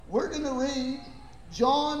going to read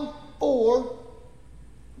John 4,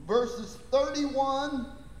 verses 31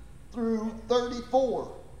 through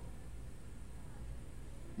 34.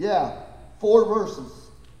 Yeah, 4 verses.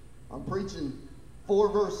 I'm preaching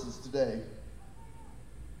 4 verses today.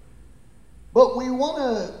 But we want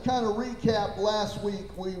to kind of recap last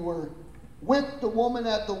week. We were with the woman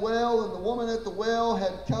at the well, and the woman at the well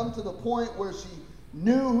had come to the point where she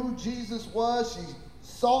knew who Jesus was. She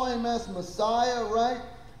saw him as Messiah, right?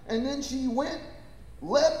 And then she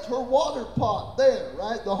left her water pot there,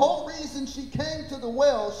 right? The whole reason she came to the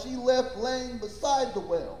well, she left laying beside the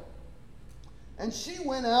well. And she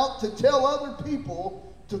went out to tell other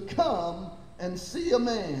people to come and see a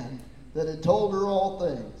man that had told her all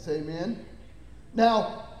things. Amen?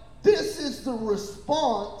 Now, this is the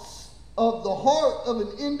response of the heart of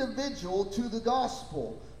an individual to the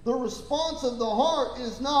gospel. The response of the heart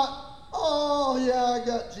is not, oh, yeah, I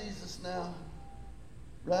got Jesus now.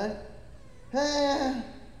 Right? Hey,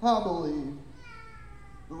 I believe.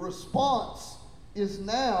 The response is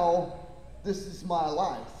now, this is my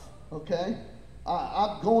life. Okay?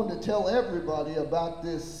 I'm going to tell everybody about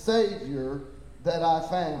this Savior that I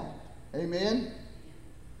found. Amen?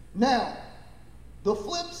 Now, the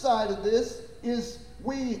flip side of this is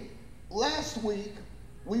last week,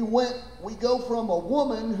 we go from a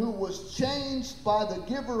woman who was changed by the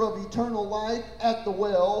giver of eternal life at the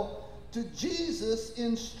well to Jesus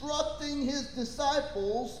instructing his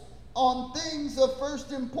disciples on things of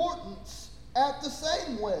first importance at the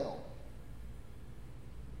same well.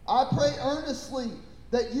 I pray earnestly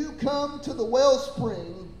that you come to the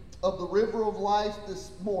wellspring of the river of life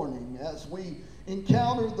this morning as we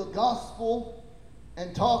encounter the gospel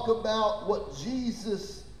and talk about what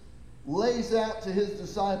Jesus lays out to his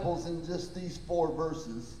disciples in just these 4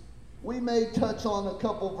 verses. We may touch on a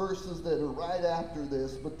couple verses that are right after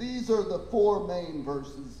this, but these are the 4 main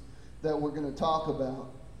verses that we're going to talk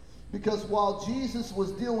about. Because while Jesus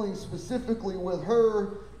was dealing specifically with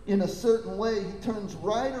her in a certain way, he turns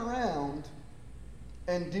right around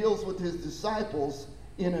and deals with his disciples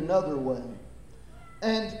in another way.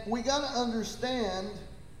 And we got to understand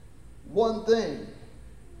one thing.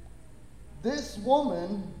 This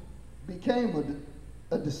woman became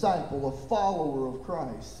a disciple, a follower of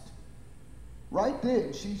Christ. Right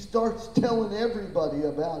then, she starts telling everybody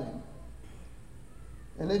about him.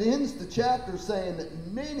 And it ends the chapter saying that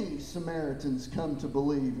many Samaritans come to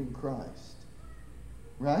believe in Christ.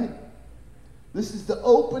 Right? This is the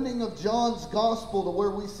opening of John's gospel to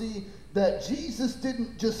where we see that Jesus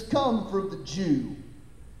didn't just come for the Jew.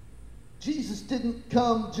 Jesus didn't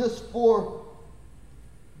come just for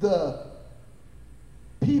the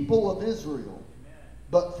people of Israel,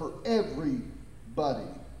 but for everybody.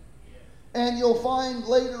 And you'll find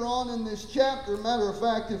later on in this chapter, matter of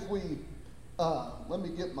fact, if we, let me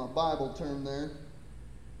get my Bible turned there.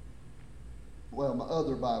 Well, my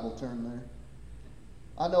other Bible turned there.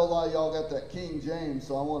 I know a lot of y'all got that King James,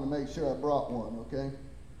 so I want to make sure I brought one, okay?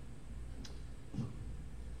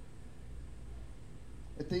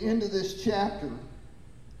 At the end of this chapter,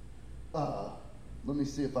 let me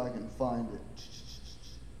see if I can find it.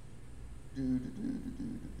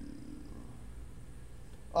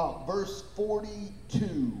 Verse 42. If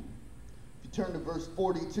you turn to verse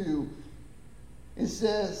 42, it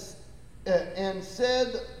says, and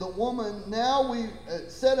said the woman,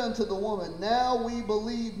 said unto the woman, now we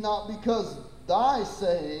believe not because thy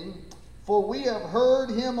saying, for we have heard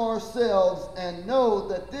him ourselves, and know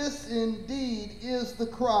that this indeed is the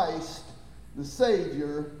Christ, the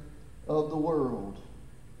Savior of the world.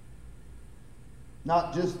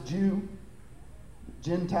 Not just Jew,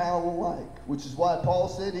 Gentile alike, which is why Paul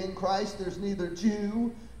said in Christ there's neither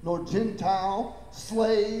Jew nor Gentile,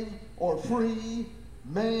 slave or free,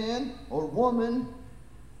 man or woman.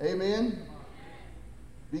 Amen?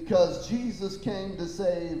 Because Jesus came to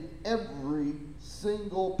save every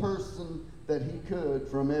single person that he could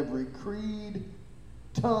from every creed,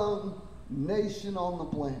 tongue, nation on the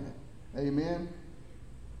planet. Amen?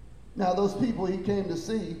 Now those people he came to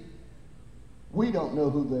see, we don't know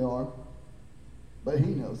who they are, but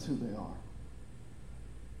he knows who they are.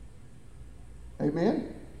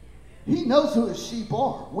 Amen? He knows who his sheep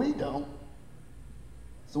are. We don't.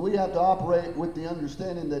 So we have to operate with the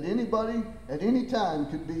understanding that anybody at any time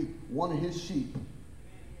could be one of his sheep.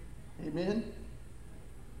 Amen?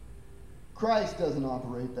 Christ doesn't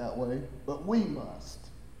operate that way, but we must,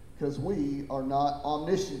 because we are not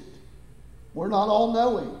omniscient. We're not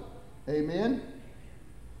all-knowing. Amen?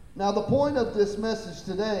 Now, the point of this message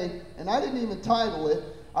today, and I didn't even title it.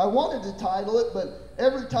 I wanted to title it, but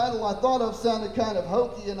every title I thought of sounded kind of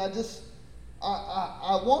hokey, and I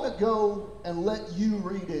want to go and let you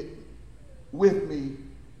read it with me,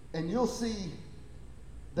 and you'll see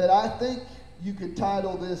that I think you could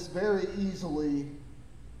title this very easily,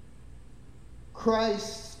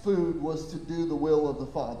 Christ's food was to do the will of the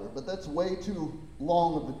Father. But that's way too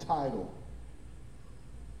long of a title.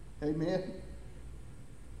 Amen.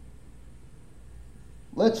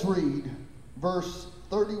 Let's read verse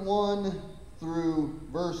 31 through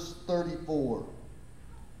verse 34.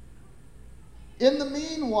 In the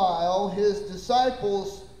meanwhile, his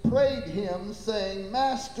disciples prayed him, saying,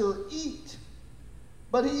 Master, eat.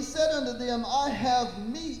 But he said unto them, I have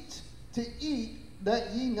meat to eat that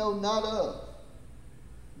ye know not of.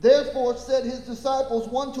 Therefore said his disciples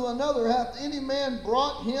one to another, Hath any man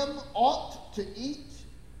brought him aught to eat?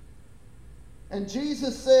 And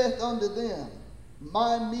Jesus saith unto them,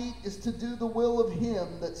 My meat is to do the will of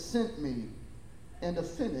him that sent me, and to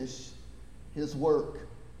finish his work.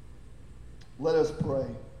 Let us pray.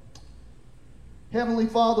 Heavenly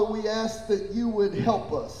Father, we ask that you would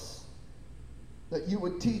help us, that you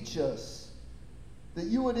would teach us, that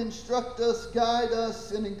you would instruct us, guide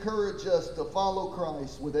us, and encourage us to follow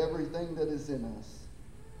Christ with everything that is in us.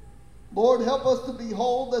 Lord, help us to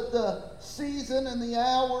behold that the season and the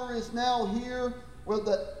hour is now here where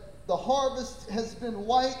the harvest has been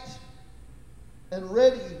white and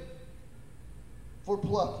ready for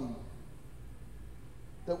plucking.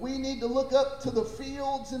 That we need to look up to the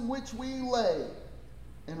fields in which we lay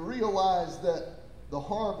and realize that the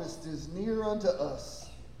harvest is near unto us,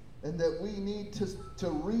 and that we need to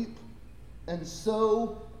reap and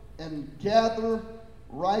sow and gather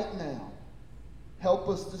right now. Help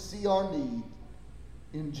us to see our need.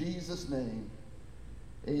 In Jesus' name,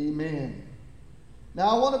 amen. Now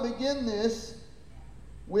I want to begin this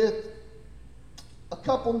with a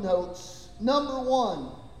couple notes. Number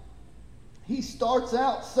one, he starts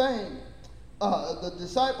out saying, the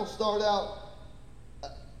disciples start out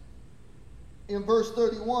in verse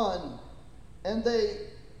 31, and they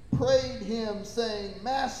prayed him, saying,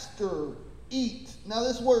 Master, eat. Now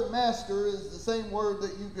this word master is the same word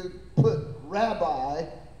that you could put rabbi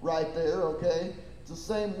right there, okay? It's the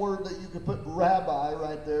same word that you could put rabbi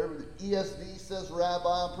right there. The ESV says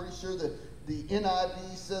rabbi. I'm pretty sure that the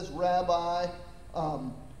NIV says rabbi.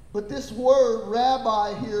 But this word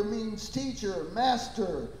rabbi here means teacher,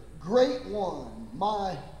 master, great one,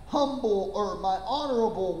 my humble or my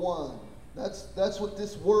honorable one. That's what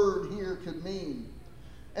this word here could mean.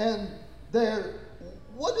 And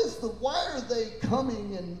why are they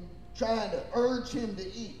coming and trying to urge him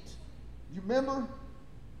to eat? You remember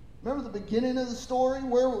the beginning of the story?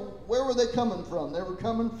 Where were they coming from? They were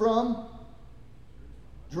coming from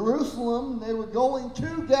Jerusalem. They were going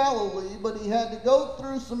to Galilee, but he had to go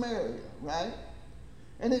through Samaria, right?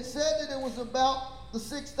 And it said that it was about the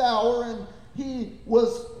 6th hour, and he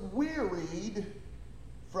was wearied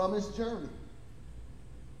from his journey.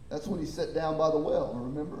 That's when he sat down by the well,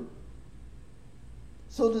 remember?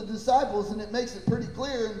 So the disciples, and it makes it pretty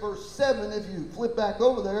clear in verse 7, if you flip back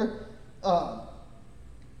over there,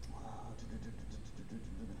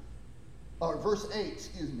 or verse 8,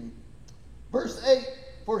 excuse me. Verse 8,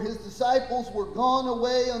 for his disciples were gone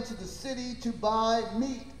away unto the city to buy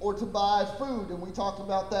meat or to buy food. And we talked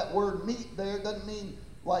about that word meat there. It doesn't mean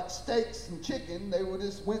like steaks and chicken. They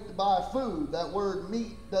just went to buy food. That word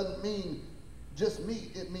meat doesn't mean just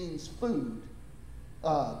meat. It means food.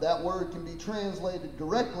 That word can be translated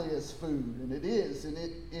directly as food, and it is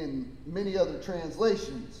in many other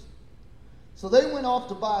translations. So they went off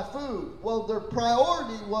to buy food. Well, their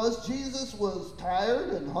priority was Jesus was tired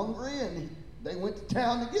and hungry, and they went to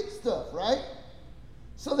town to get stuff, right?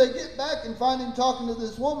 So they get back and find him talking to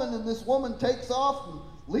this woman, and this woman takes off and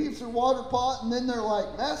leaves her water pot, and then they're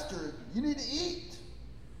like, Master, you need to eat.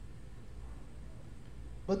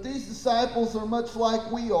 But these disciples are much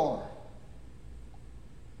like we are.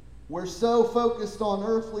 We're so focused on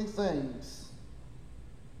earthly things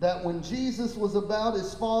that when Jesus was about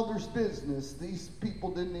his Father's business, these people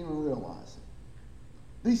didn't even realize it.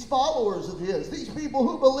 These followers of his, these people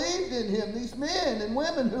who believed in him, these men and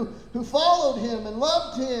women who followed him and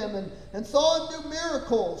loved him and saw him do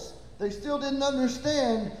miracles, they still didn't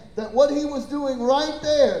understand that what he was doing right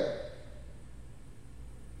there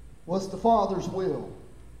was the Father's will.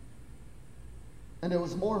 And it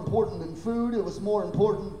was more important than food. It was more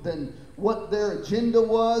important than what their agenda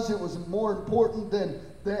was. It was more important than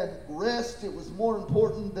rest. It was more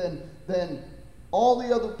important than all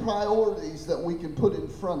the other priorities that we can put in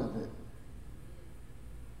front of it.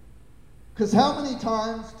 Because how many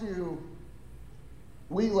times do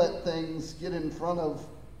we let things get in front of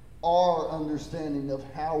our understanding of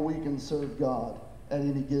how we can serve God at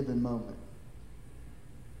any given moment?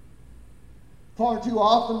 Far too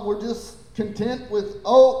often we're just content with,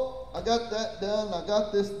 oh, I got that done, I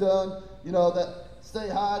got this done, that say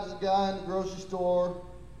hi to the guy in the grocery store,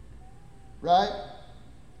 right?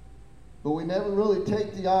 But we never really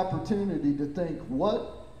take the opportunity to think,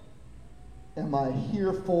 what am I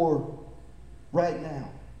here for right now?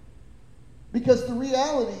 Because the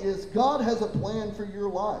reality is God has a plan for your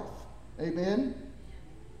life. Amen?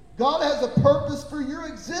 God has a purpose for your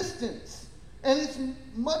existence. And it's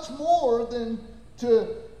much more than to,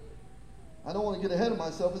 I don't want to get ahead of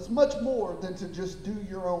myself, it's much more than to just do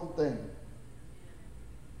your own thing.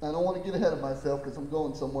 I don't want to get ahead of myself because I'm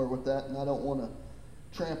going somewhere with that, and I don't want to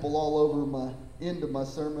trample all over my end of my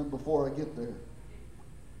sermon before I get there.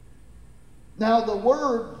 Now, the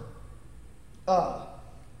word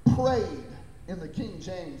prayed in the King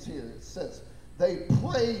James here, it says they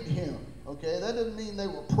prayed him. Okay, that doesn't mean they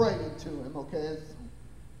were praying to him. Okay, it's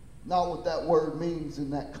not what that word means in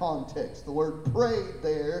that context. The word prayed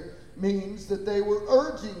there means that they were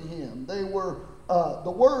urging him. They were,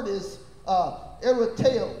 the word is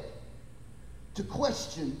ereteo, to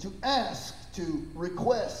question, to ask, to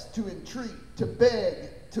request, to entreat, to beg,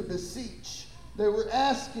 to beseech. They were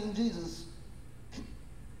asking Jesus,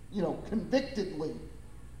 convictedly.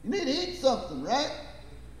 You need to eat something, right?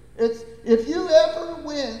 It's, if you ever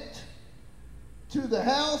went to the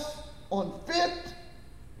house on 5th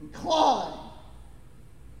and Klein,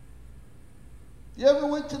 you ever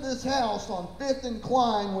went to this house on 5th and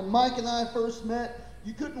Klein when Mike and I first met,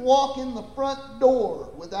 you couldn't walk in the front door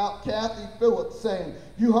without Kathy Phillips saying,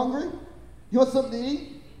 you hungry? You want something to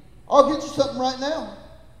eat? I'll get you something right now.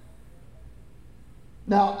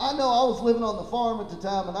 Now, I know I was living on the farm at the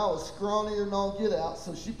time, and I was scrawnier than all get out,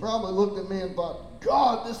 so she probably looked at me and thought,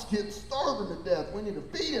 God, this kid's starving to death. We need to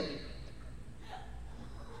feed him.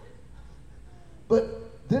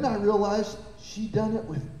 But then I realized she done it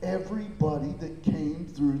with everybody that came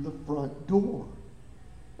through the front door.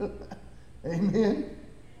 Amen?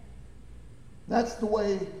 That's the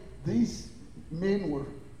way these men were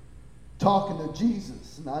talking to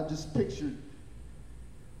Jesus. And I just pictured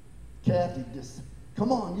Kathy just,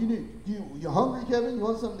 come on, you hungry, Kevin? You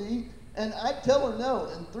want something to eat? And I'd tell her no.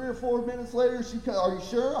 And 3 or 4 minutes later, she'd come, are you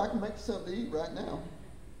sure? I can make you something to eat right now.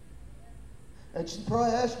 And she'd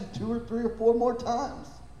probably ask you 2 or 3 or 4 more times.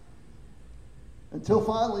 Until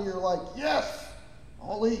finally you're like, yes,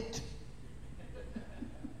 I'll eat.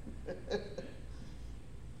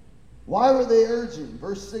 Why were they urging?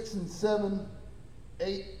 Verse 6 and 7,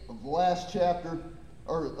 8 of the last chapter,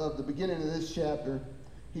 or of the beginning of this chapter.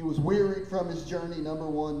 He was wearied from his journey, number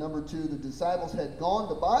 1. Number 2, the disciples had gone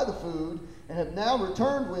to buy the food and have now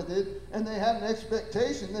returned with it, and they had an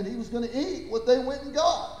expectation that he was going to eat what they went and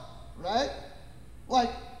got, right?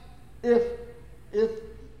 Like, if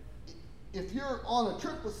you're on a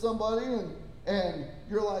trip with somebody and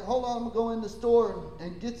you're like, hold on, I'm going to go in the store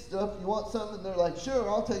and get stuff. You want something? And they're like, sure,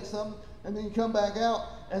 I'll take something. And then you come back out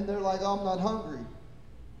and they're like, oh, I'm not hungry.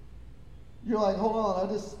 You're like, hold on,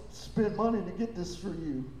 I just spent money to get this for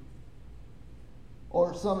you.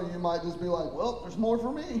 Or some of you might just be like, well, there's more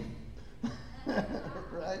for me.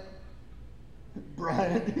 Right?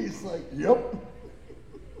 Brian, he's like, yep.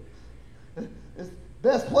 It's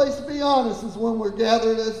best place to be honest is when we're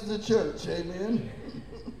gathered as the church. Amen.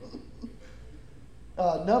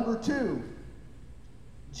 Number 2,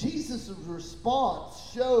 Jesus'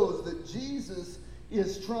 response shows that Jesus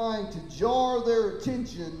is trying to jar their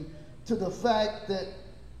attention to the fact that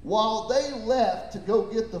while they left to go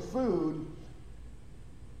get the food,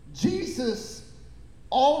 Jesus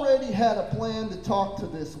already had a plan to talk to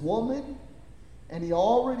this woman, and he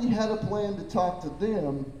already had a plan to talk to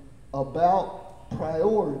them about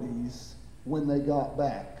priorities when they got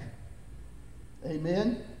back.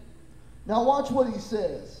 Amen? Now watch what he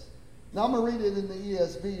says. Now I'm going to read it in the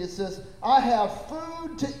ESV. It says, I have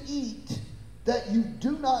food to eat that you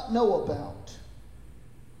do not know about.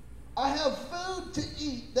 I have food to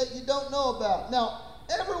eat that you don't know about. Now,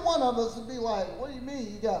 every one of us would be like, what do you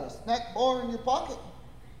mean? You got a snack bar in your pocket?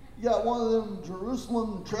 You got one of them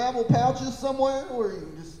Jerusalem travel pouches somewhere where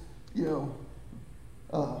you just,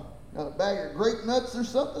 got a bag of grape nuts or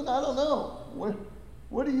something? I don't know.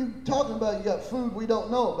 What are you talking about? You got food we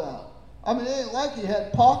don't know about. I mean, it ain't like he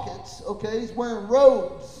had pockets, okay? He's wearing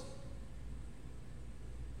robes.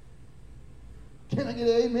 Can I get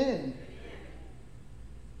an amen?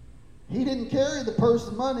 He didn't carry the purse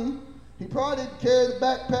of money. He probably didn't carry the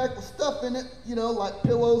backpack with stuff in it, like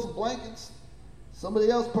pillows and blankets.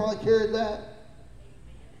 Somebody else probably carried that.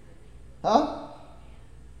 Huh?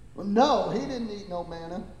 Well, no, he didn't eat no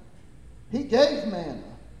manna. He gave manna.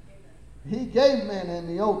 He gave manna in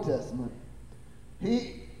the Old Testament.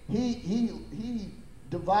 He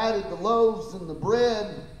divided the loaves and the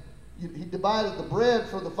bread. He divided the bread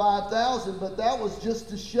for the 5,000, but that was just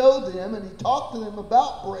to show them, and he talked to them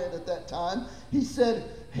about bread at that time. He said,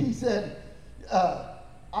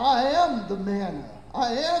 I am the manna.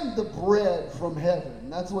 I am the bread from heaven.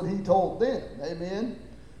 That's what he told them. Amen.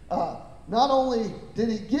 Not only did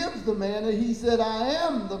he give the manna, he said, I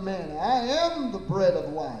am the manna. I am the bread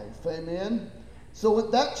of life. Amen. So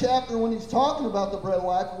with that chapter, when he's talking about the bread of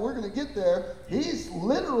life, and we're going to get there, he's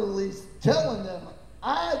literally telling them,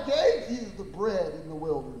 I gave you the bread in the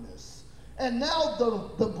wilderness. And now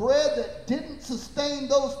the bread that didn't sustain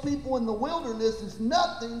those people in the wilderness is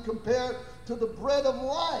nothing compared to the bread of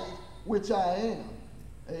life, which I am.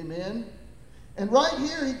 Amen. And right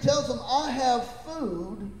here he tells them, I have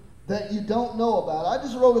food that you don't know about. I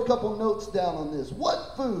just wrote a couple notes down on this.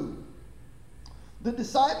 What food? The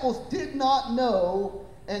disciples did not know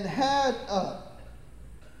and had,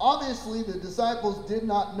 obviously the disciples did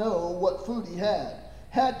not know what food he had.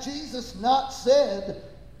 Had Jesus not said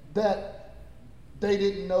that they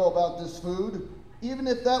didn't know about this food, even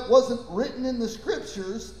if that wasn't written in the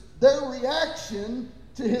scriptures, their reaction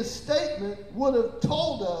to his statement would have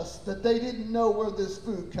told us that they didn't know where this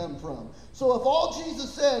food come from. So if all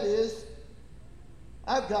Jesus said is,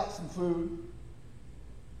 I've got some food,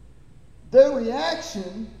 their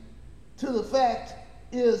reaction to the fact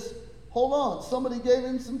is, hold on, somebody gave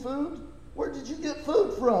him some food? Where did you get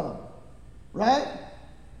food from? Right?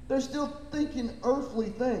 They're still thinking earthly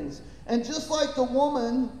things. And just like the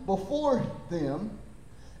woman before them,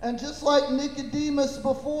 and just like Nicodemus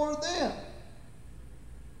before them,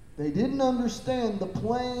 they didn't understand the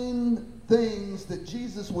plain things that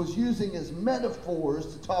Jesus was using as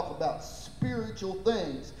metaphors to talk about spiritual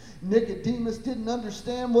things. Nicodemus didn't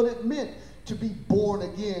understand what it meant to be born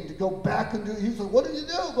again, to go back into, he said, what did you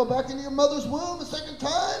do? Go back into your mother's womb a second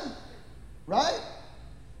time? Right?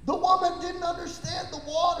 The woman didn't understand the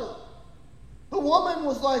water. The woman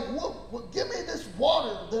was like, well, give me this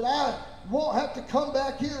water that I won't have to come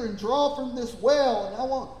back here and draw from this well. And I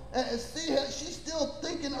won't. And see, she's still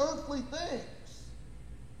thinking earthly things.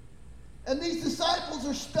 And these disciples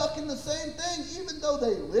are stuck in the same thing, even though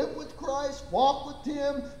they live with Christ, walk with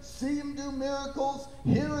him, see him do miracles,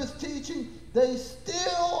 hear his teaching. They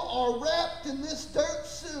still are wrapped in this dirt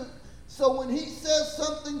suit. So when he says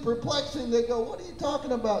something perplexing, they go, what are you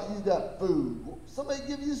talking about? You got food. Somebody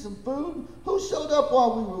give you some food? Who showed up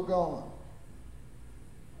while we were gone?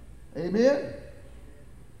 Amen?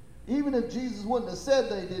 Even if Jesus wouldn't have said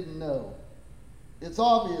they didn't know, it's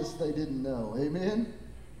obvious they didn't know. Amen?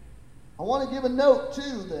 I want to give a note,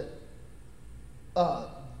 too, that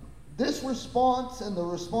this response and the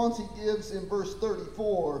response he gives in verse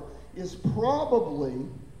 34 is probably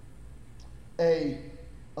a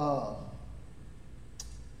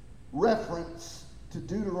reference to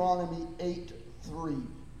Deuteronomy 8:3.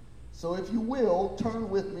 So if you will, turn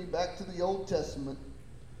with me back to the Old Testament,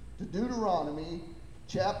 to Deuteronomy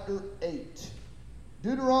chapter 8.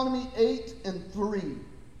 Deuteronomy 8:3.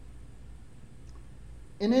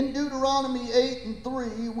 And in Deuteronomy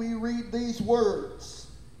 8:3, we read these words.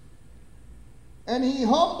 And he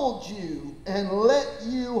humbled you and let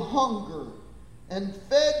you hunger, and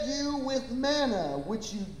fed you with manna,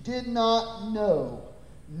 which you did not know,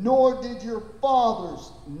 nor did your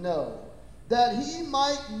fathers know, that he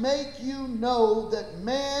might make you know that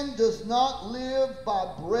man does not live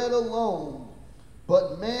by bread alone,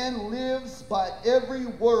 but man lives by every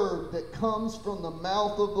word that comes from the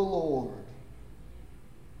mouth of the Lord.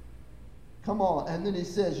 Come on. And then he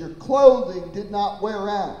says, your clothing did not wear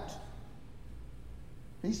out.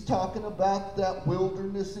 He's talking about that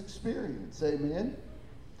wilderness experience. Amen.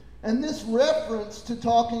 And this reference to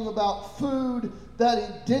talking about food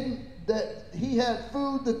that he had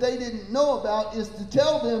food that they didn't know about is to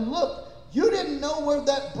tell them, look, you didn't know where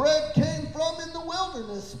that bread came from in the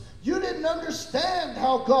wilderness. You didn't understand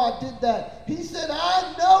how God did that. He said,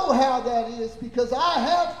 I know how that is because I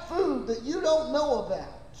have food that you don't know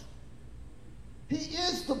about. He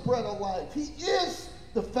is the bread of life. He is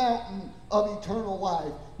the fountain of eternal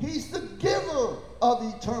life. He's the giver of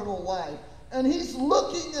eternal life. And he's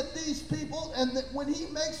looking at these people, and when he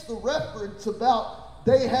makes the reference about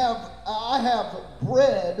I have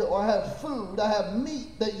bread, or I have food, I have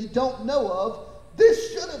meat that you don't know of,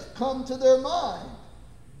 this should have come to their mind.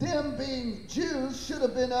 Them being Jews should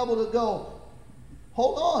have been able to go,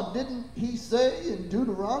 hold on, didn't he say in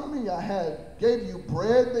Deuteronomy, gave you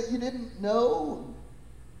bread that you didn't know?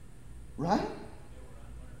 Right?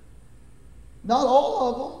 Not all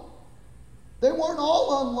of them. They weren't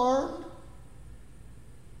all unlearned.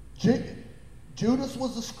 Judas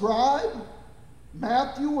was a scribe.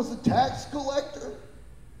 Matthew was a tax collector.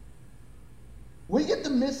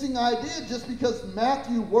 missing idea just because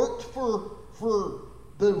Matthew worked for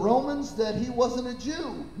the Romans that he wasn't a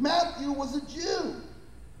Jew. Matthew was a Jew.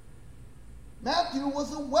 Matthew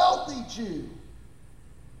was a wealthy Jew.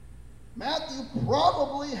 Matthew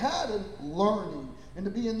probably had a learning. And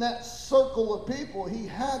to be in that circle of people, he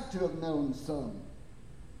had to have known some.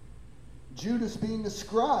 Judas, being a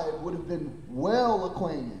scribe, would have been well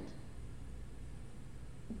acquainted.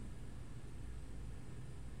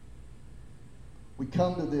 We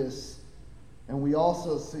come to this, and we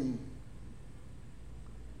also see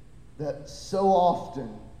that so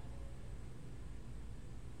often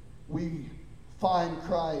we find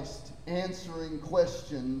Christ answering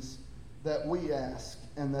questions that we ask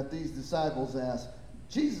and that these disciples ask.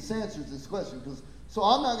 Jesus answers this question because, so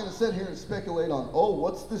I'm not going to sit here and speculate on, oh,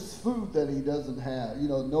 what's this food that he doesn't have? You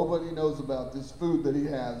know, nobody knows about this food that he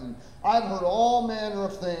has. And I've heard all manner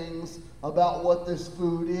of things about what this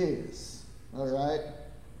food is. All right?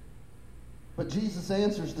 But Jesus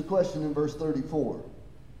answers the question in verse 34.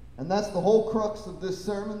 And that's the whole crux of this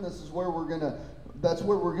sermon. This is where we're going to, that's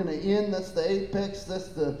where we're going to end. That's the apex. That's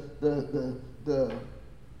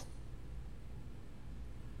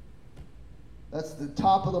that's the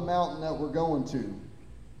top of the mountain that we're going to.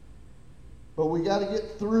 But we got to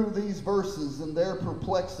get through these verses and their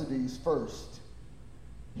perplexities first.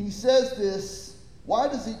 He says this, why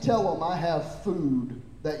does he tell them, I have food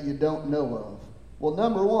that you don't know of? Well,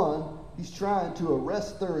 number one, he's trying to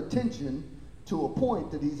arrest their attention to a point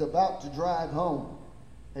that he's about to drive home.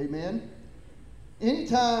 Amen?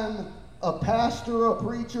 Anytime a pastor, a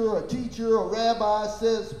preacher, a teacher, a rabbi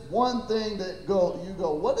says one thing that you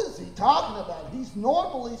go, what is he talking about? He's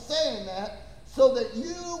normally saying that so that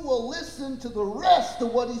you will listen to the rest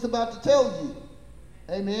of what he's about to tell you.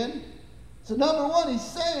 Amen? So number one, he's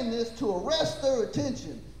saying this to arrest their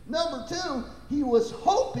attention. Number two, he was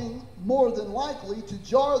hoping, more than likely, to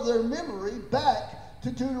jar their memory back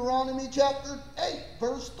to Deuteronomy chapter 8,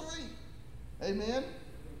 verse 3. Amen?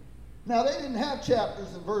 Now, they didn't have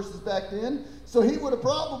chapters and verses back then, so he would have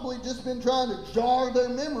probably just been trying to jar their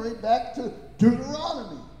memory back to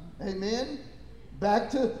Deuteronomy. Amen? Back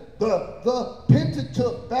to the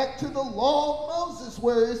Pentateuch, back to the law of Moses,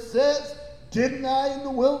 where it says, didn't I in the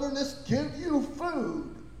wilderness give you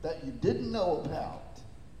food that you didn't know about?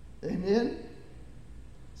 Amen?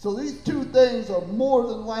 So these two things are more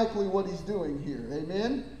than likely what he's doing here.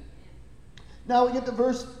 Amen? Now we get to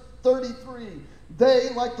verse 33. They,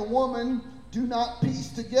 like the woman, do not piece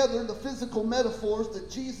together the physical metaphors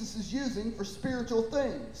that Jesus is using for spiritual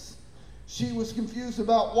things. She was confused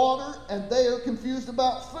about water, and they are confused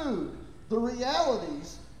about food. The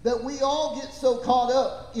realities that we all get so caught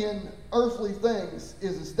up in earthly things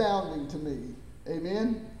is astounding to me.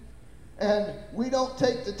 Amen? And we don't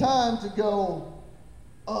take the time to go,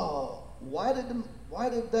 oh, why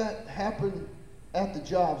did that happen at the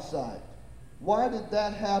job site? Why did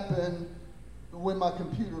that happen when my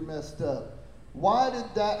computer messed up? Why did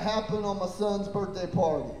that happen on my son's birthday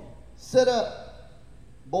party? Sit up,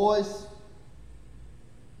 boys.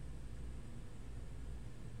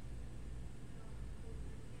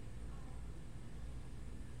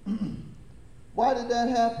 Why did that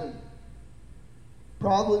happen?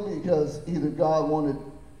 Probably because either God wanted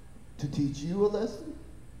to teach you a lesson,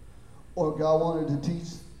 or God wanted to teach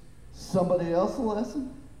somebody else a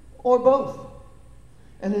lesson, or both.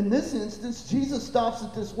 And in this instance, Jesus stops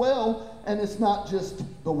at this well, and it's not just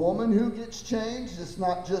the woman who gets changed. It's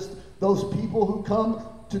not just those people who come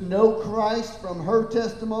to know Christ from her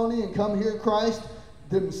testimony and come hear Christ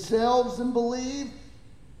themselves and believe.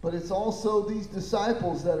 But it's also these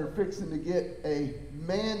disciples that are fixing to get a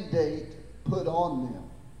mandate put on them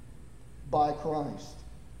by Christ.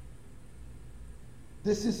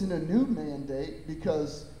 This isn't a new mandate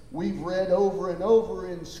because we've read over and over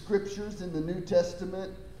in scriptures in the New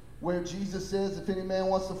Testament where Jesus says, if any man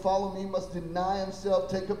wants to follow me, he must deny himself,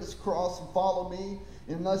 take up his cross, and follow me.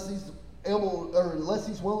 Unless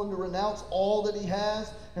he's willing to renounce all that he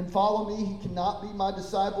has and follow me, he cannot be my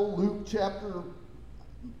disciple. Luke chapter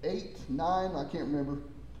 8, 9, I can't remember.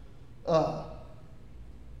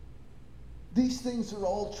 These things are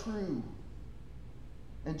all true.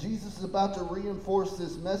 And Jesus is about to reinforce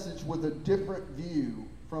this message with a different view,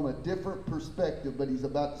 from a different perspective, but he's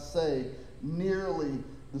about to say nearly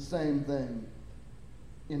the same thing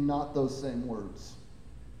in not those same words.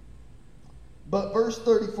 But verse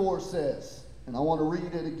 34 says, and I want to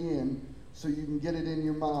read it again so you can get it in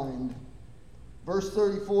your mind. Verse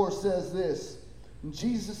 34 says this, and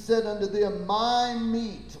Jesus said unto them, my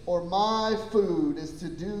meat or my food is to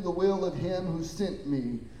do the will of him who sent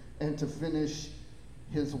me and to finish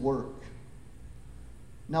his work.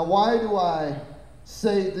 Now, why do I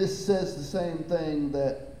say this says the same thing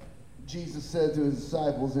that Jesus said to his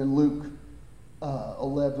disciples in Luke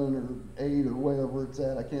 11 or 8 or wherever it's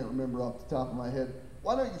at. I can't remember off the top of my head.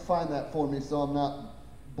 Why don't you find that for me so I'm not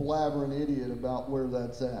blabbering idiot about where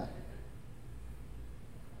that's at?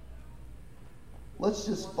 Let's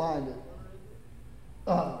just find it.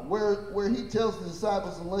 Where he tells the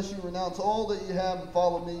disciples, unless you renounce all that you have and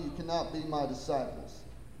follow me, you cannot be my disciples.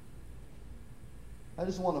 I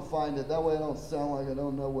just want to find it. That way I don't sound like I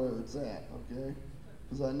don't know where it's at, okay?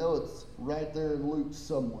 Because I know it's right there in Luke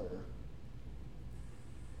somewhere.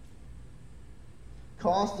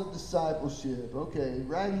 Cost of discipleship. Okay,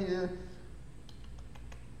 right here.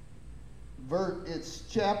 It's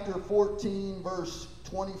chapter 14, verse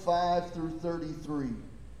 25 through 33.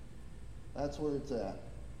 That's where it's at.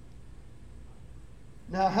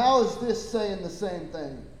 Now, how is this saying the same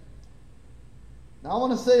thing? Now, I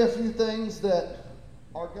want to say a few things that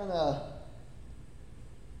are going to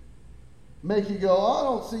make you go, oh, I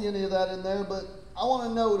don't see any of that in there, but I want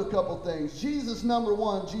to note a couple things. Jesus, number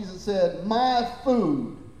one, Jesus said, my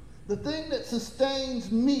food, the thing that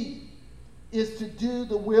sustains me, is to do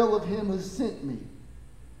the will of him who sent me.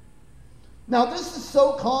 Now, this is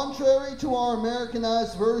so contrary to our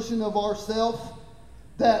Americanized version of ourself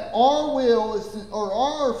that our will is to, or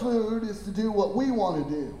our food is to do what we want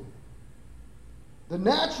to do. The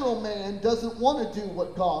natural man doesn't want to do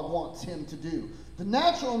what God wants him to do. The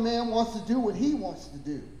natural man wants to do what he wants to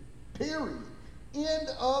do. Period. End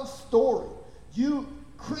of story. You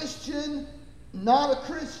Christian, not a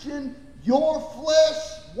Christian, your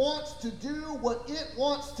flesh wants to do what it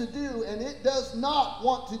wants to do, and it does not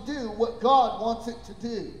want to do what God wants it to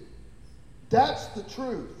do. That's the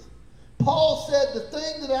truth. Paul said, the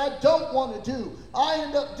thing that I don't want to do, I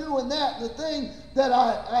end up doing that. The thing that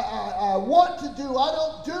I want to do, I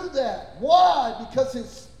don't do that. Why? Because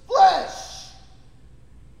his flesh,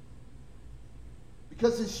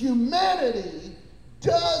 because his humanity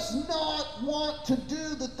does not want to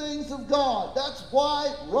do the things of God. That's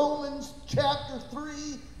why Romans chapter 3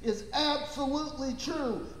 is absolutely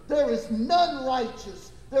true. There is none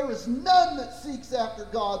righteous. There is none that seeks after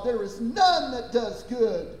God. There is none that does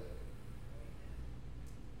good.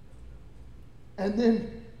 And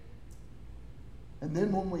then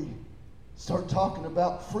when we start talking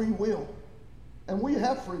about free will, and we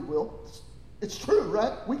have free will, it's true,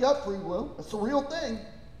 right? We got free will. It's a real thing.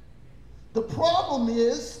 The problem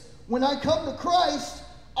is, when I come to Christ,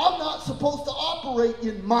 I'm not supposed to operate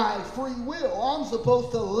in my free will. I'm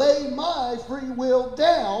supposed to lay my free will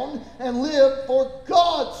down and live for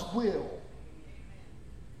God's will.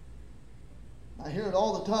 I hear it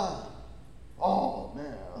all the time. Oh,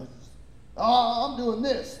 man, I'm doing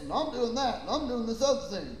this, and I'm doing that, and I'm doing this other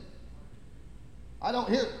thing. I don't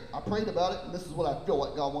hear, I prayed about it, and this is what I feel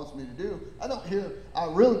like God wants me to do. I don't hear, I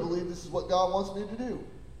really believe this is what God wants me to do.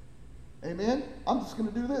 Amen? I'm just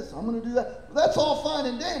going to do this. I'm going to do that. That's all fine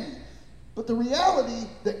and dandy. But the reality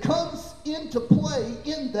that comes into play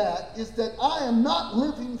in that is that I am not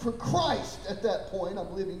living for Christ at that point.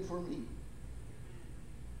 I'm living for me.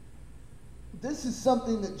 This is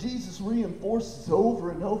something that Jesus reinforces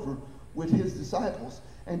over and over with his disciples.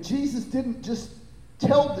 And Jesus didn't just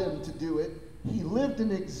tell them to do it. He lived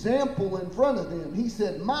an example in front of them. He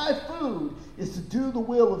said, my food is to do the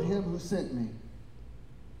will of him who sent me.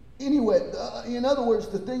 Anyway, in other words,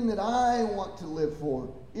 the thing that I want to live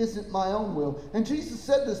for isn't my own will. And Jesus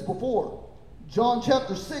said this before. John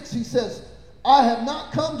chapter 6, he says, I have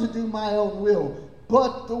not come to do my own will,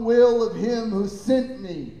 but the will of him who sent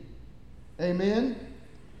me. Amen?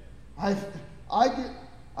 I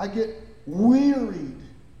get wearied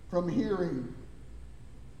from hearing,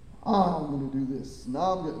 I'm going to do this.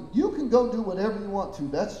 You can go do whatever you want to.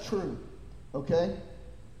 That's true. Okay?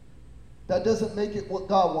 That doesn't make it what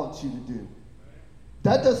God wants you to do.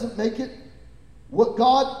 That doesn't make it what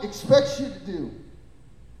God expects you to do.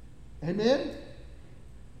 Amen?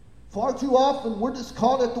 Far too often we're just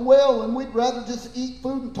caught at the well and we'd rather just eat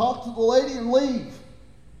food and talk to the lady and leave.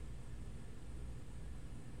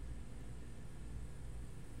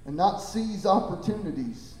 And not seize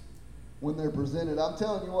opportunities when they're presented. I'm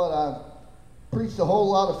telling you what, I've preached a whole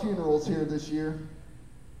lot of funerals here this year.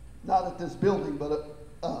 Not at this building, but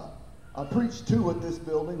I preached 2 at this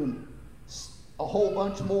building and a whole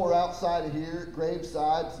bunch more outside of here at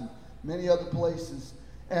gravesides and many other places.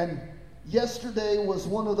 And yesterday was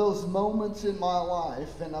one of those moments in my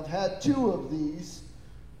life, and I've had 2 of these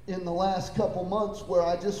in the last couple months where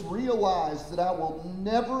I just realized that I will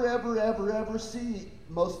never, ever, ever, ever see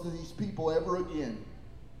most of these people ever again.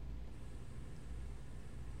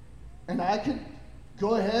 And I could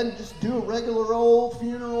go ahead and just do a regular old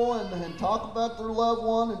funeral and talk about their loved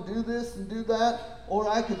one and do this and do that, or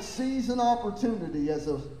I could seize an opportunity as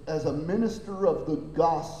a minister of the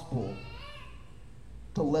gospel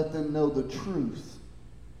to let them know the truth,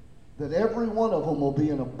 that every one of them will be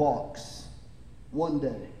in a box one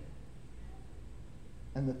day,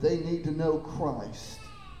 and that they need to know Christ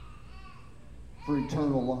for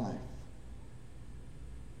eternal life.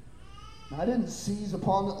 I didn't seize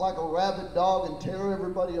upon it like a rabid dog and tear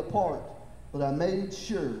everybody apart, but I made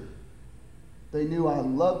sure they knew I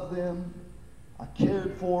loved them, I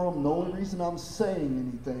cared for them. The only reason I'm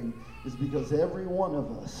saying anything is because every one of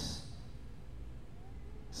us,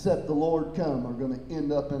 except the Lord come, are going to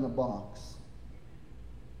end up in a box.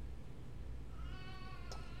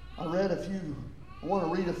 I want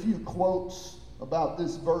to read a few quotes about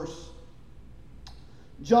this verse.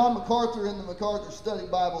 John MacArthur in the MacArthur Study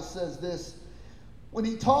Bible says this: when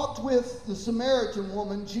he talked with the Samaritan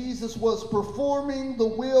woman, Jesus was performing the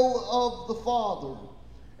will of the Father,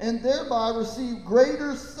 and thereby received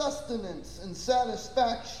greater sustenance and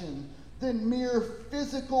satisfaction than mere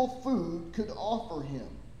physical food could offer him.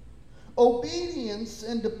 Obedience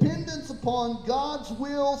and dependence upon God's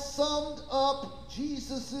will summed up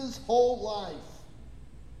Jesus' whole life.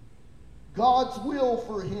 God's will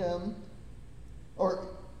for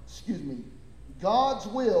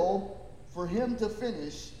him to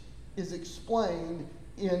finish is explained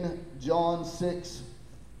in John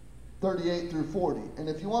 6:38 through 40. And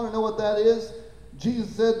if you want to know what that is,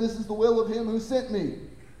 Jesus said, "This is the will of him who sent me,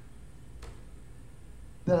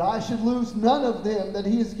 that I should lose none of them that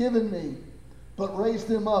he has given me, but raise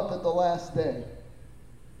them up at the last day."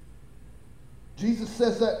 Jesus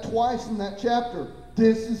says that twice in that chapter.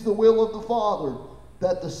 This is the will of the Father,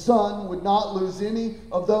 that the Son would not lose any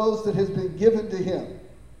of those that has been given to him,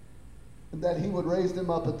 and that he would raise them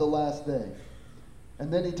up at the last day. And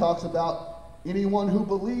then he talks about anyone who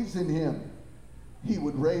believes in him, he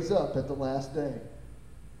would raise up at the last day.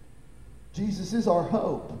 Jesus is our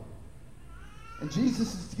hope. And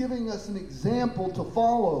Jesus is giving us an example to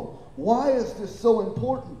follow. Why is this so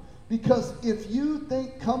important? Because if you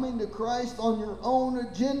think coming to Christ on your own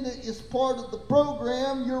agenda is part of the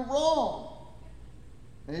program, you're wrong.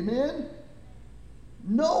 Amen?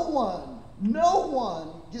 No one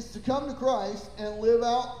gets to come to Christ and live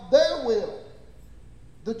out their will.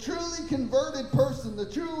 The truly converted person, the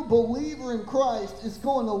true believer in Christ, is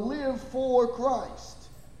going to live for Christ.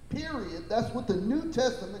 Period. That's what the New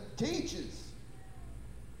Testament teaches.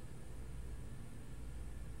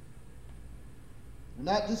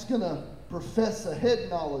 They're not just going to profess a head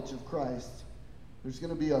knowledge of Christ. There's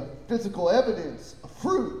going to be a physical evidence, a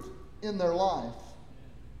fruit in their life.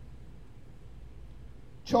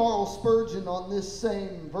 Charles Spurgeon on this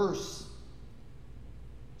same verse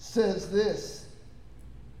says this.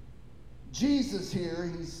 Jesus here,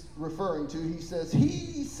 he's referring to,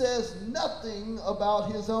 he says nothing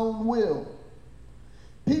about his own will.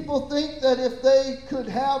 People think that if they could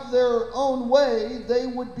have their own way, they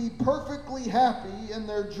would be perfectly happy, and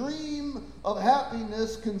their dream of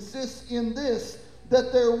happiness consists in this,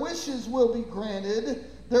 that their wishes will be granted,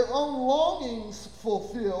 their own longings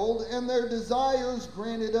fulfilled, and their desires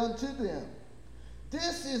granted unto them.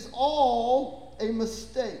 This is all a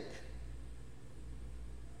mistake.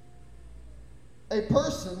 A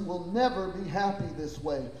person will never be happy this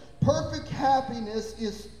way. Perfect happiness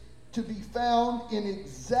is to be found in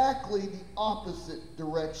exactly the opposite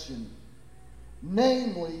direction,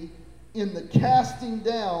 namely in the casting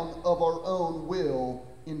down of our own will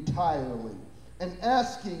entirely, and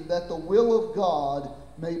asking that the will of God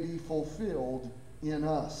may be fulfilled in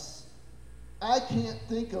us. I can't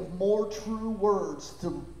think of more true words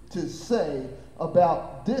to say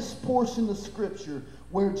about this portion of Scripture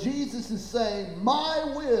where Jesus is saying, my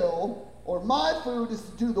will, or my food, is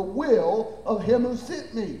to do the will of him who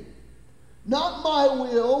sent me. Not my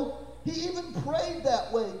will. He even prayed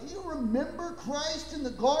that way. Do you remember Christ in the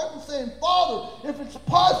garden saying, Father, if it's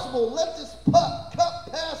possible, let this cup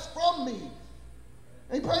pass from me?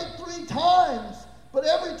 And he prayed 3 times, but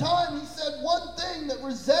every time he said one thing that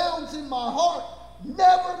resounds in my heart: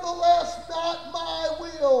 nevertheless, not my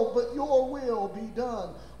will, but your will be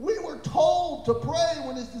done. We were told to pray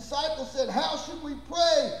when his disciples said, how should we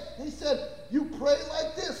pray? He said, you pray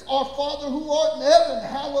like this: Our Father who art in heaven,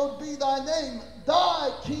 hallowed be thy name. Thy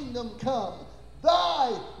kingdom come.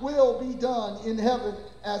 Thy will be done in heaven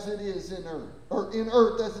as it is in earth, or in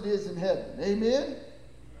earth as it is in heaven. Amen?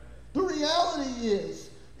 The reality is,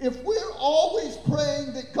 if we're always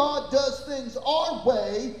praying that God does things our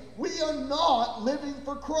way, we are not living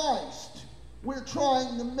for Christ. We're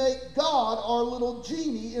trying to make God our little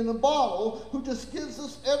genie in a bottle who just gives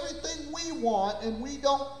us everything we want, and we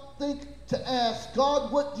don't think to ask,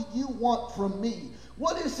 God, what do you want from me?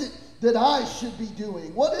 What is it that I should be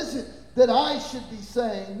doing? What is it that I should be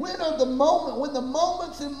saying? When the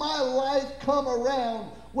moments in my life come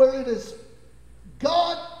around where it is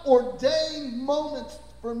God ordained moments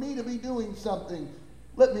for me to be doing something,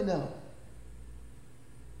 let me know.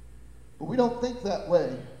 But we don't think that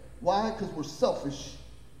way. Why? Because we're selfish.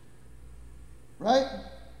 Right?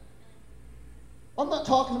 I'm not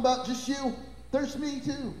talking about just you. There's me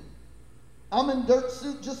too. I'm in dirt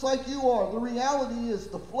suit just like you are. The reality is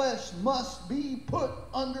the flesh must be put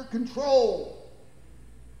under control.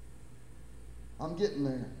 I'm getting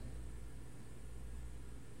there.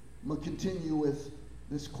 I'm going to continue with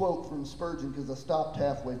this quote from Spurgeon because I stopped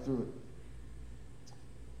halfway through it.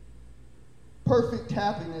 Perfect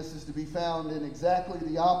happiness is to be found in exactly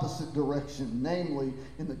the opposite direction, namely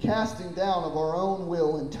in the casting down of our own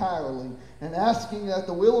will entirely and asking that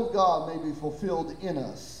the will of God may be fulfilled in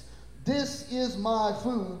us. This is my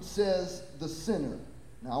food, says the sinner.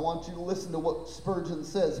 Now I want you to listen to what Spurgeon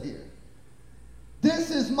says here.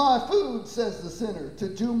 This is my food, says the sinner, to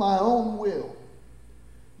do my own will.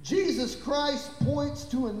 Jesus Christ points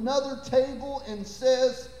to another table and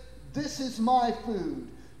says, this is my food,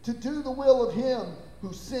 to do the will of him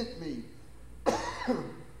who sent me.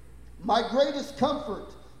 My greatest comfort,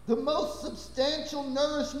 the most substantial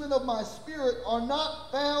nourishment of my spirit are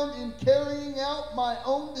not found in carrying out my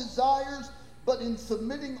own desires, but in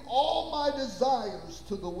submitting all my desires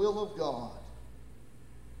to the will of God.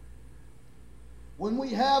 When we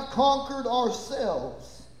have conquered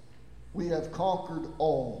ourselves, we have conquered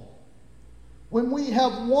all. When we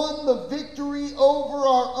have won the victory over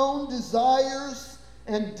our own desires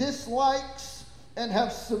and dislikes and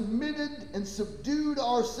have submitted and subdued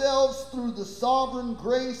ourselves through the sovereign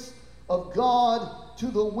grace of God to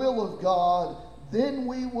the will of God, then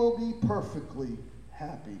we will be perfectly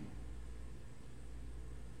happy.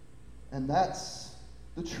 And that's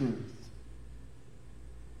the truth.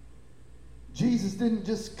 Jesus didn't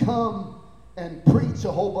just come and preach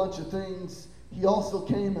a whole bunch of things. He also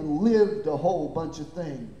came and lived a whole bunch of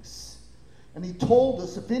things. And he told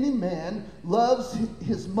us, if any man loves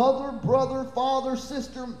his mother, brother, father,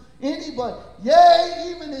 sister, anybody,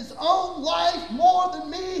 yea, even his own life more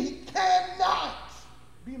than me, he cannot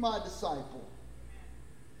be my disciple.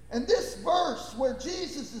 And this verse where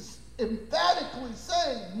Jesus is emphatically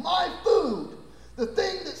saying, my food, the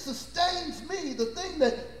thing that sustains me, the thing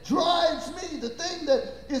that drives me, the thing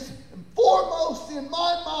that is foremost in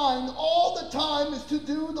my mind all the time is to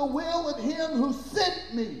do the will of him who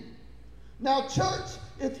sent me. Now, church,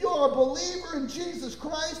 if you're a believer in Jesus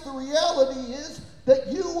Christ, the reality is that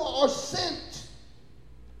you are sent.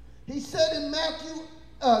 He said in Matthew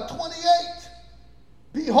 28,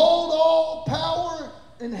 behold, all power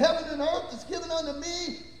in heaven and earth is given unto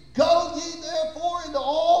me. Go ye therefore into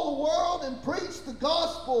all the world and preach the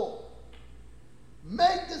gospel.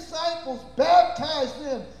 Make disciples, baptize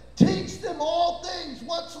them, teach them all things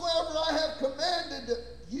whatsoever I have commanded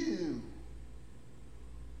you.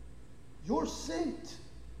 You're sent.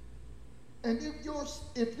 And if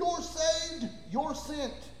you're saved, you're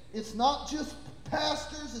sent. It's not just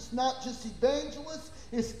pastors, it's not just evangelists,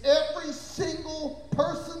 it's every single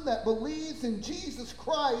person that believes in Jesus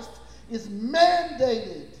Christ is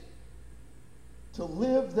mandated to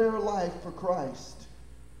live their life for Christ.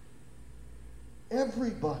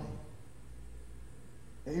 Everybody.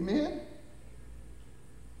 Amen?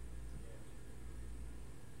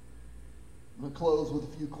 I'm going to close with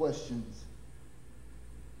a few questions.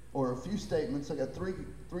 Or a few statements. I got three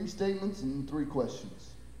statements and 3 questions.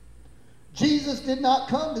 Jesus did not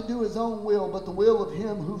come to do his own will, but the will of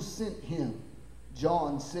him who sent him.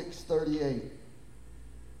 John 6:38.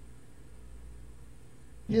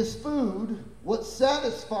 His food, what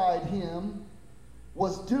satisfied him,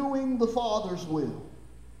 was doing the Father's will.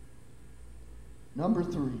 Number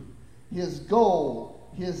 3, his goal,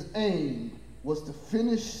 his aim, was to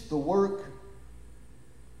finish the work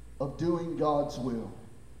of doing God's will.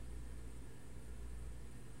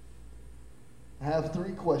 I have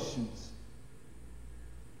 3 questions.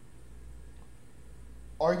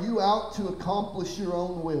 Are you out to accomplish your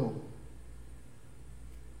own will?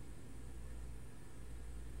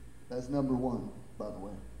 That's number 1, by the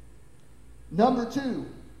way. Number 2,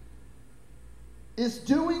 is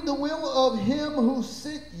doing the will of him who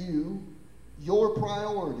sent you your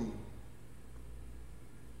priority?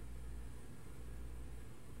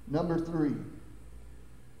 Number 3,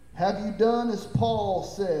 have you done as Paul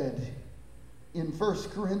said in 1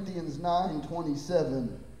 Corinthians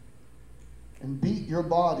 9:27? and beat your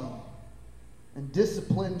body and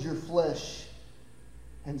disciplined your flesh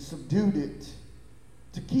and subdued it,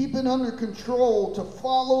 to keep it under control, to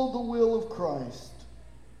follow the will of Christ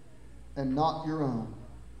and not your own?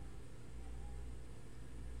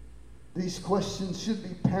 These questions should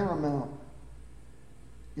be paramount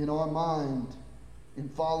in our mind in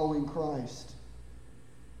following Christ.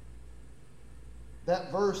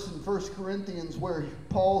 That verse in 1 Corinthians where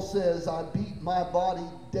Paul says, I beat my body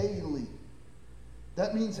daily.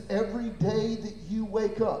 That means every day that you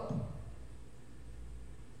wake up,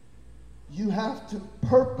 you have to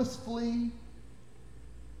purposefully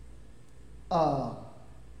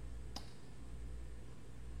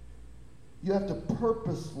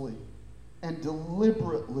and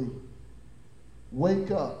deliberately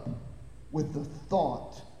wake up with the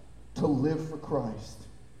thought to live for Christ.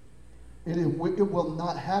 It will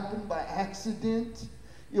not happen by accident.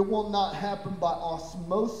 It will not happen by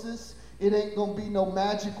osmosis. It ain't going to be no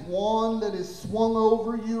magic wand that is swung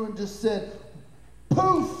over you and just said,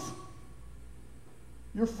 poof,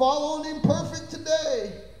 you're following Him perfect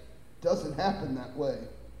today. Doesn't happen that way.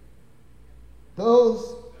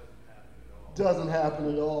 Doesn't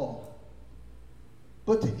happen at all.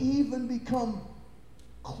 But to even become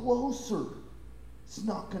closer, it's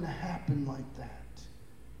not going to happen like that.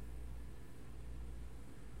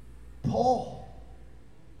 Paul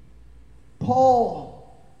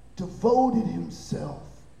devoted himself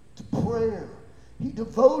to prayer. He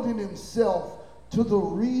devoted himself to the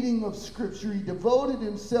reading of Scripture. He devoted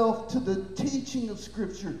himself to the teaching of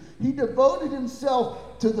Scripture. He devoted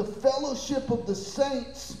himself to the fellowship of the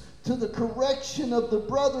saints, to the correction of the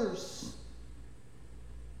brothers,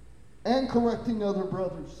 and correcting other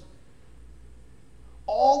brothers.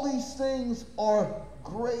 All these things are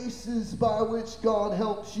graces by which God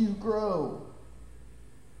helps you grow.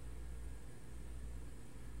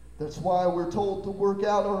 That's why we're told to work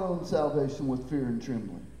out our own salvation with fear and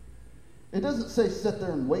trembling. It doesn't say sit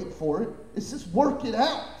there and wait for it. It says work it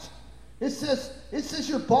out. It says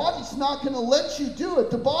your body's not going to let you do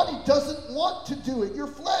it. The body doesn't want to do it. Your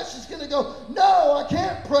flesh is going to go, no, I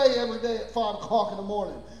can't pray every day at 5 o'clock in the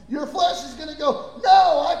morning. Your flesh is going to go,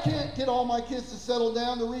 no, I can't get all my kids to settle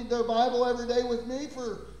down to read their Bible every day with me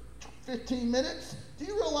for 15 minutes. Do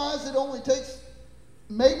you realize it only takes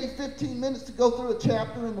maybe 15 minutes to go through a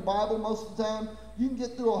chapter in the Bible most of the time? You can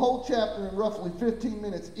get through a whole chapter in roughly 15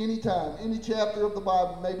 minutes anytime. Any chapter of the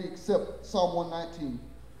Bible, maybe except Psalm 119.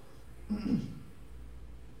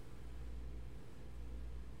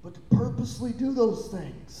 But to purposely do those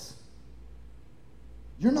things.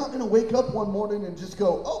 You're not going to wake up one morning and just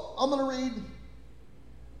go, oh, I'm going to read.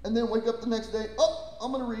 And then wake up the next day, oh,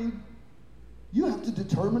 I'm going to read. You have to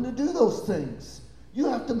determine to do those things. You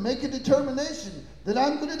have to make a determination that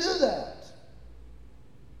I'm going to do that.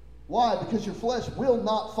 Why? Because your flesh will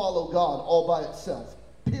not follow God all by itself.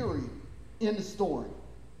 Period. End of story.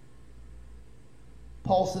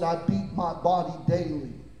 Paul said, I beat my body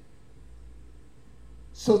daily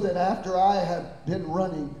so that after I have been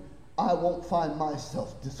running, I won't find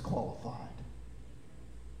myself disqualified.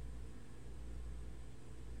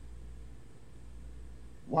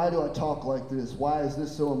 Why do I talk like this? Why is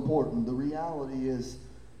this so important? The reality is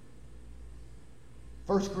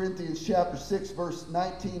 1 Corinthians chapter 6, verse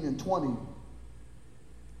 19 and 20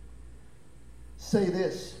 say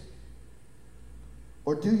this,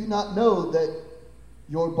 or do you not know that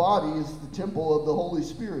your body is the temple of the Holy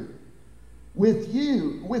Spirit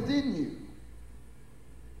within you,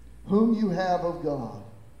 whom you have of God?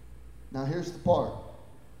 Now here's the part.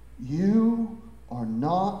 You are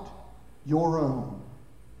not your own.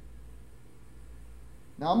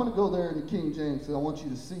 Now I'm going to go there in the King James because I want you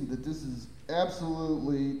to see that this is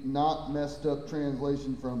absolutely not messed up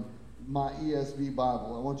translation from my ESV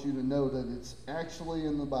Bible. I want you to know that it's actually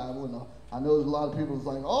in the Bible. And I know there's a lot of people who's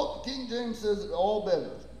like, oh, King James says it all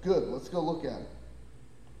better. Good, let's go look at it.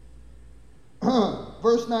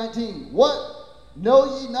 Verse 19. What?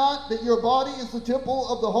 Know ye not that your body is the temple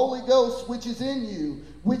of the Holy Ghost which is in you,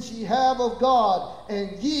 which ye have of God,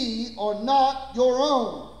 and ye are not your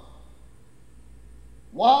own?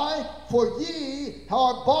 Why? For ye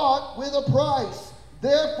are bought with a price.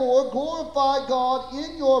 Therefore glorify God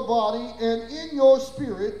in your body and in your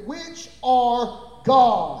spirit, which are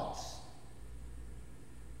God's.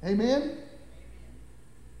 Amen?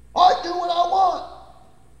 I do what I want.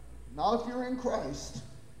 Not if you're in Christ.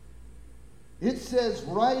 It says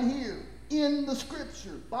right here in the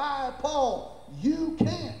Scripture by Paul, you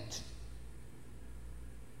can't.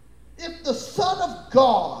 If the Son of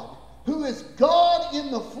God, who is God in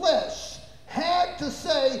the flesh, had to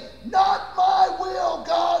say, not my will,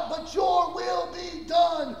 God, but your will be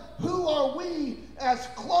done, who who are we as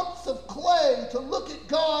clumps of clay to look at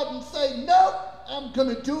God and say, nope, I'm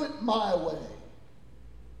going to do it my way?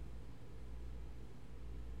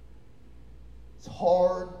 It's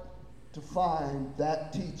hard to find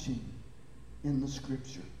that teaching in the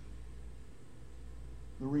Scripture.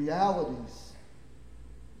 The realities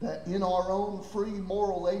that in our own free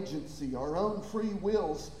moral agency, our own free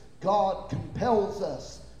wills, God compels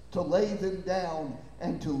us to lay them down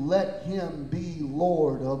and to let Him be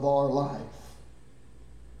Lord of our life.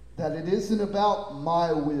 That it isn't about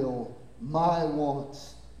my will, my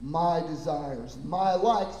wants, my desires, my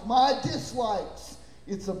likes, my dislikes.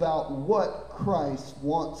 It's about what Christ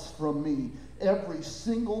wants from me. Every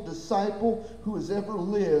single disciple who has ever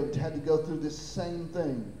lived had to go through this same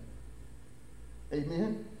thing.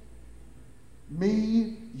 Amen?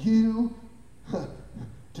 Me, you,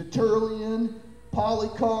 Tertullian,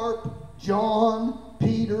 Polycarp, John,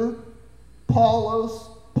 Peter, Apollos,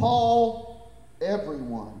 Paul,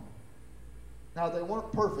 everyone. Now, they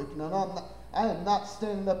weren't perfect. Now, I am not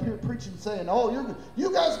standing up here preaching saying, oh,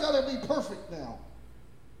 you guys got to be perfect now.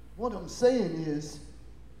 What I'm saying is,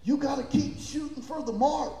 you got to keep shooting for the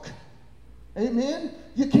mark. Amen?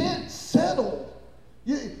 You can't settle.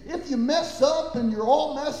 If you mess up and you're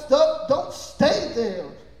all messed up, don't stay there.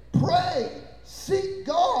 Pray. Seek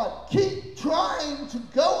God. Keep trying to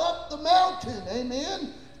go up the mountain.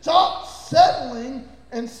 Amen? Stop settling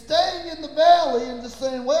and staying in the valley and just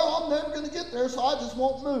saying, well, I'm never going to get there, so I just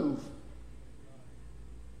won't move.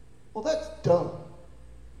 Well, that's dumb.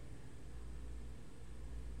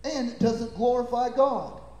 And it doesn't glorify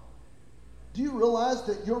God. Do you realize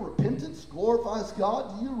that your repentance glorifies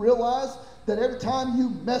God? Do you realize that every time you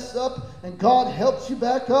mess up and God helps you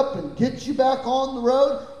back up and gets you back on the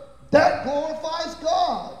road, that glorifies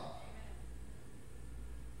God?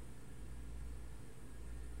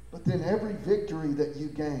 But then every victory that you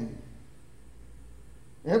gain,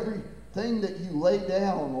 everything that you lay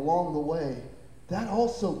down along the way, that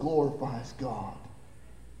also glorifies God.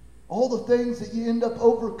 All the things that you end up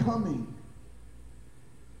overcoming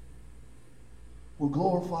will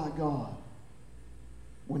glorify God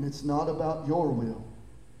when it's not about your will,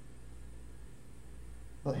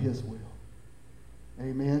 but His will.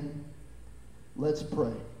 Amen. Let's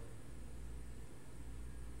pray.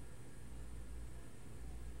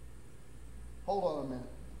 Hold on a minute.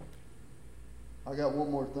 I got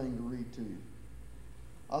one more thing to read to you.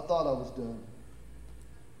 I thought I was done.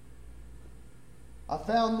 I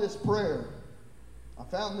found this prayer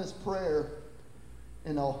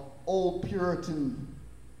in an old Puritan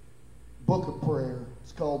book of prayer.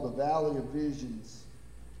 It's called The Valley of Visions.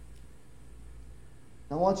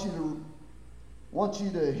 I want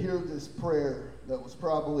you to hear this prayer that was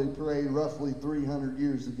probably prayed roughly 300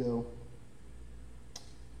 years ago.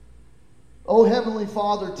 O Heavenly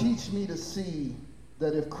Father, teach me to see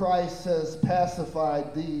that if Christ has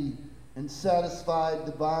pacified thee and satisfied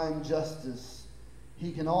divine justice,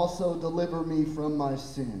 He can also deliver me from my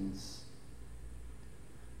sins.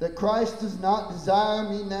 That Christ does not desire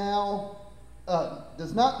me now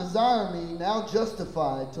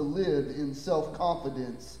justified to live in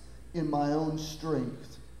self-confidence in my own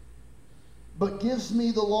strength, but gives me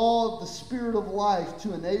the law of the Spirit of life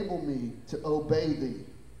to enable me to obey thee.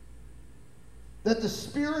 That the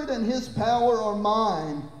Spirit and His power are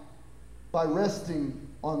mine by resting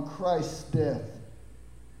on Christ's death.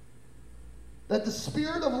 That the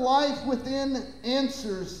Spirit of life within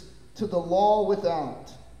answers to the law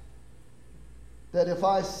without. That if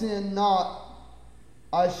I sin not,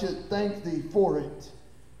 I should thank thee for it.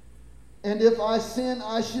 And if I sin,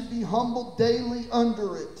 I should be humbled daily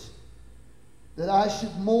under it. That I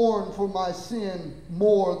should mourn for my sin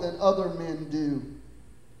more than other men do.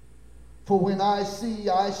 For when I see,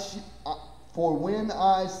 I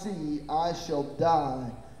shall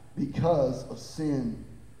die because of sin.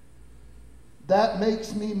 That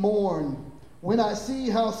makes me mourn. When I see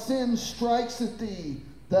how sin strikes at thee,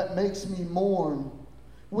 that makes me mourn.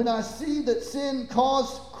 When I see that sin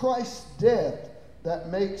caused Christ's death, that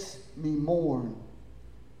makes me mourn.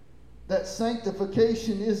 That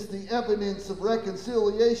sanctification is the evidence of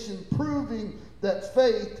reconciliation, proving that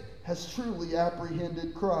faith has truly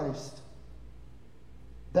apprehended Christ.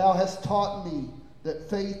 Thou hast taught me that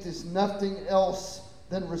faith is nothing else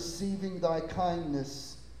than receiving thy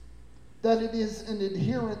kindness, that it is an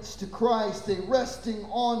adherence to Christ, a resting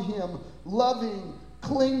on Him, loving,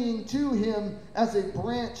 clinging to Him as a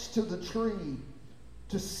branch to the tree,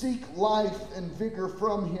 to seek life and vigor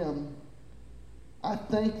from Him. I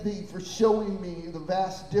thank thee for showing me the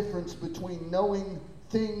vast difference between knowing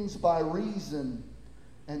things by reason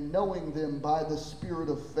and knowing them by the Spirit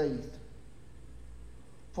of faith.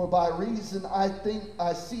 For by reason I think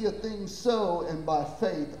I see a thing so, and by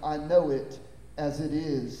faith I know it as it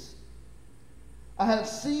is. I have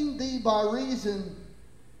seen thee by reason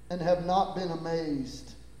and have not been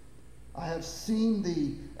amazed. I have seen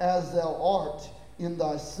thee as thou art in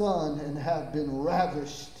thy Son, and have been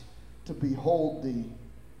ravished to behold thee.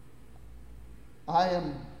 I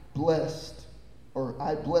am blessed, or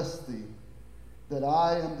I bless thee, that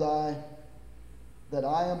I am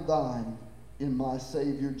thine in my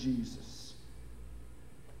Savior Jesus.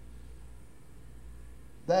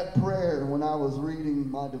 That prayer, when I was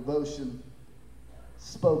reading my devotion,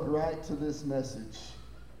 spoke right to this message.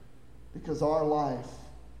 Because our life,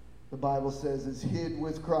 the Bible says, is hid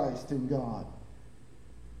with Christ in God.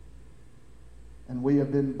 And we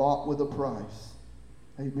have been bought with a price.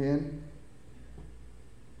 Amen.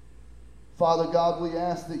 Father God, we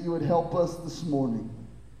ask that you would help us this morning.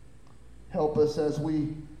 Help us as we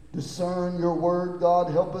discern your word,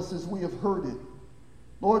 God. Help us as we have heard it.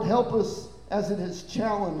 Lord, help us as it has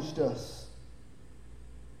challenged us.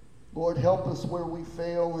 Lord, help us where we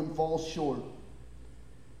fail and fall short.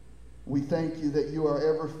 We thank you that you are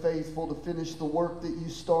ever faithful to finish the work that you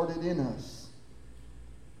started in us.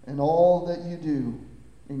 And all that you do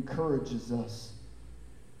encourages us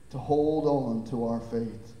to hold on to our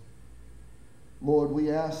faith. Lord, we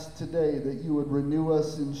ask today that you would renew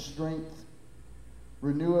us in strength,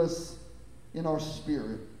 renew us in our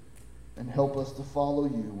spirit, and help us to follow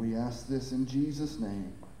you. We ask this in Jesus'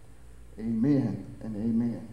 name. Amen and amen.